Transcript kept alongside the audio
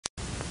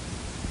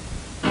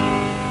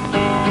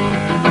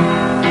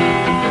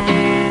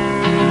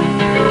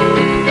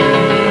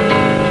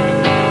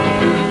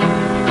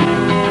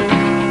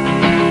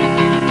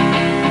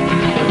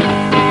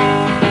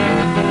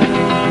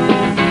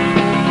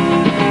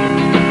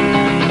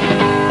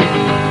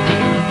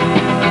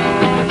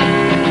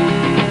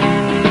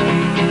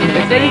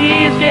Said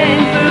he's getting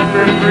food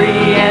for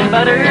free and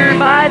butter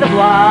by the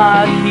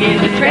block.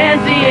 He's a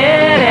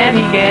transient and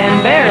he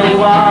can barely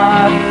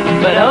walk,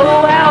 but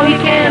oh how he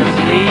can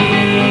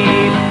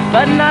sleep,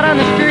 but not on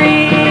the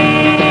street.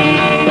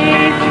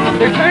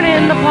 They're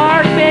turning the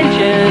park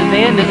benches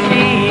into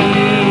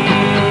seats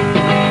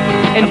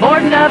and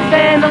boarding up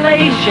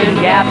ventilation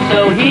gaps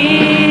so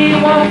he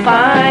won't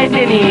find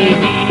any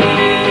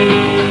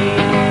heat.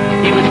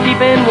 He was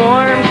keeping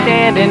warm,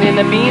 standing in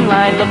the bean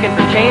line, looking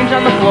for change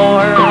on the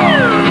floor.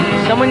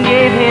 Someone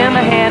gave him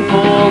a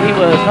handful, he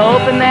was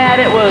hoping that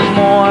it was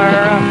more.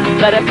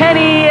 But a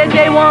penny a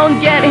day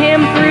won't get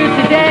him through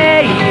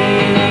today.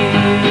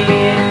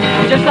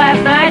 Just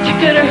last night you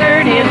could have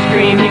heard him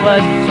scream. He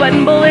was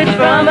sweating bullets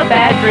from a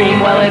bad dream.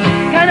 Well, it's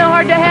kinda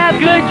hard to have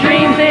good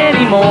dreams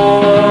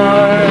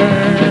anymore.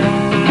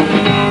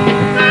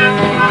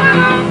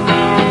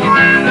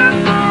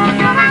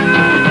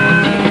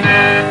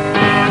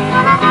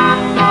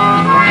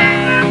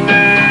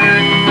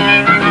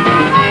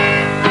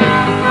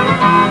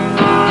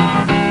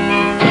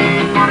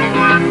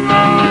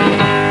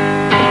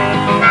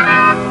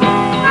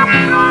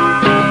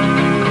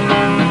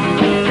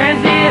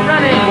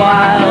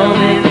 Wild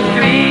in the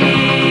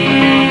street,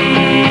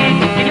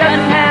 he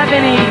doesn't have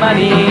any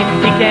money